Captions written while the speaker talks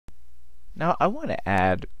Now I want to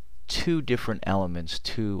add two different elements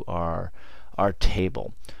to our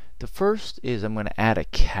table. The first is I'm going to add a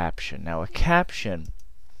caption. Now a caption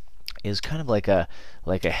is kind of like a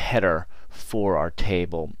header for our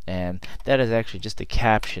table, and that is actually just a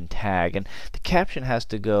caption tag, and the caption has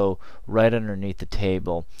to go right underneath the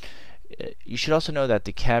table. You should also know that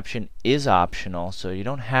the caption is optional, so you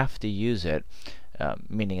don't have to use it,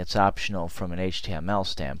 meaning it's optional from an HTML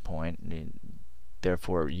standpoint.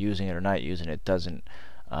 Therefore, using it or not using it doesn't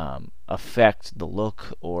affect the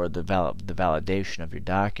look or the validation of your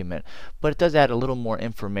document, but it does add a little more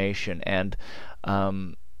information, and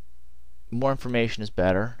more information is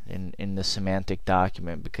better in the semantic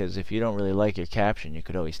document, because if you don't really like your caption, you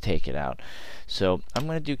could always take it out. So I'm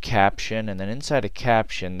going to do caption, and then inside a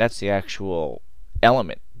caption, that's the actual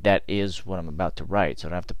element that is what I'm about to write, so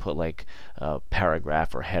I don't have to put like a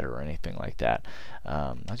paragraph or header or anything like that.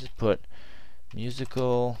 I'll just put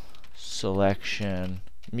musical samples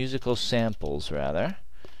rather,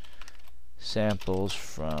 samples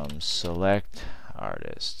from select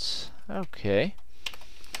artists. Okay.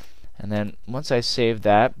 And then once I save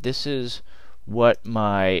that, this is what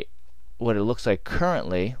it looks like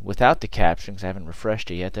currently without the caption, because I haven't refreshed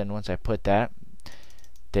it yet. Then once I put that,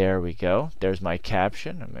 there we go. There's my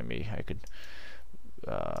caption. And maybe I could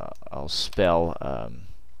I'll spell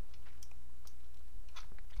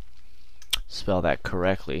that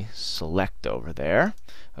correctly. Select over there.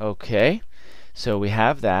 Okay. So we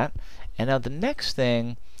have that. And now the next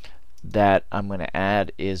thing that I'm going to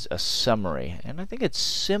add is a summary, and I think it's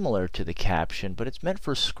similar to the caption, but it's meant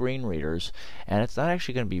for screen readers, and it's not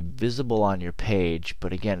actually going to be visible on your page,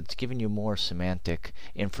 but again, it's giving you more semantic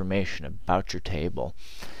information about your table.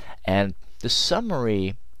 And the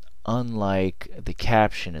summary, unlike the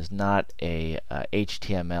caption, is not a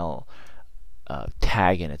HTML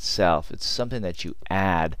tag in itself. It's something that you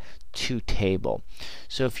add to table.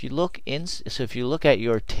 So if you look at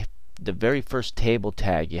your the very first table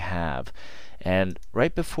tag you have, and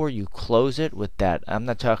right before you close it with that, I'm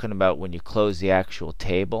not talking about when you close the actual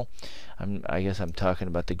table, I guess I'm talking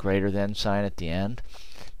about the greater than sign at the end.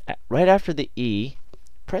 Right after the E,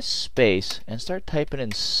 press space and start typing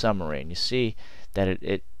in summary, and you see that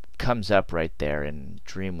it comes up right there in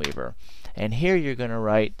Dreamweaver. And here you're going to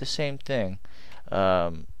write the same thing,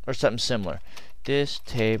 or something similar. This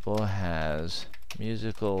table has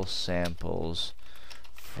musical samples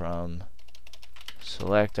from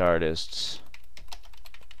select artists.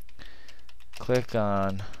 Click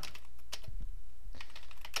on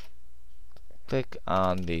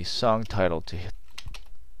the song title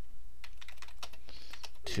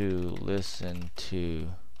to listen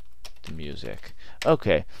to the music.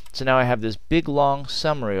 Okay, so now I have this big long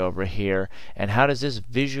summary over here, and how does this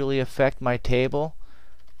visually affect my table?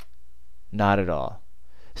 Not at all.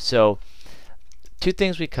 So two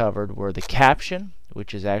things we covered were the caption,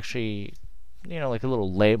 which is actually, like a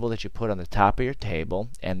little label that you put on the top of your table,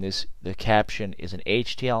 and the caption is an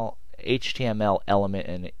HTML element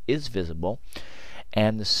and it is visible.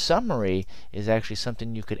 And the summary is actually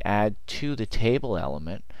something you could add to the table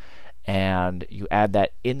element, and you add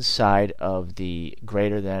that inside of the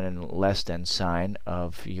greater than and less than sign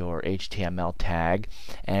of your HTML tag,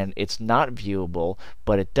 and it's not viewable,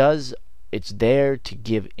 but it's there to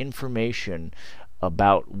give information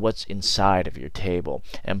about what's inside of your table,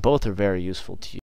 and both are very useful to you.